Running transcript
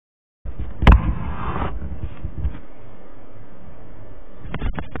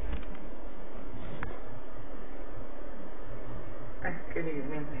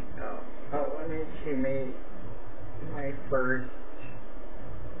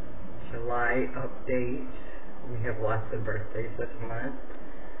July update. We have lots of birthdays this month.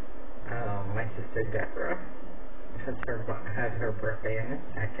 My sister Deborah had her birthday on the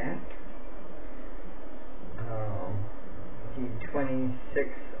 2nd. The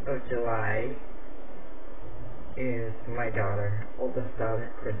 26th of July is my oldest daughter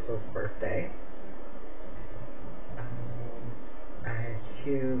Crystal's birthday. I have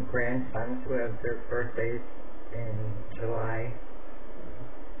 2 grandsons who have their birthdays in July.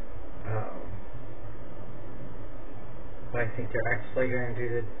 I think they're actually going to do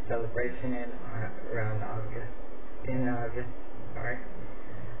the celebration around August. In August, sorry.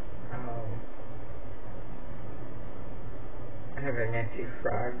 I have a nephew,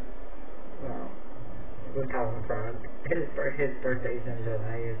 Frog. Well, we call him Frog. His birthday's in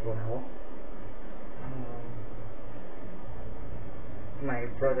July as well. My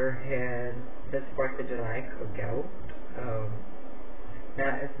brother had his 4th of July cookout.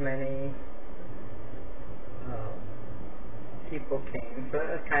 Not as many people came, so it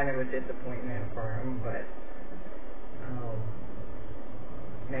was kind of a disappointment for him, but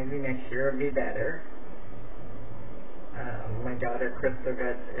maybe next year will be better. My daughter Crystal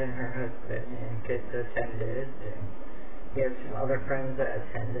and her husband and kids attended, and he had some other friends that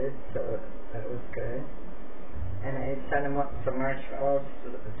attended, so that was good. And I sent him up some marshmallows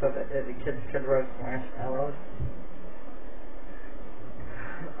so that the kids could roast marshmallows.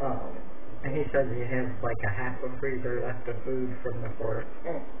 And he says he has like a half a freezer left of food from the 4th.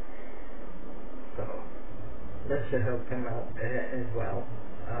 So that should help him out as well.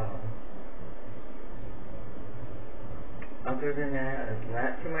 Other than that, there's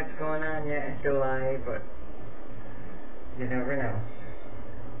not too much going on yet in July, but you never know.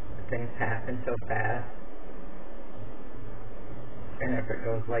 Things happen so fast. And if it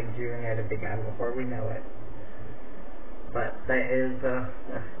goes like June, it'll be gone before we know it. But that is,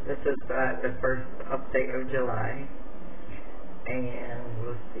 this is the first update of July, and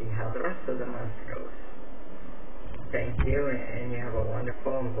we'll see how the rest of the month goes. Thank you, and you have a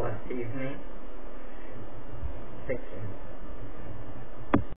wonderful and blessed evening. Thank you.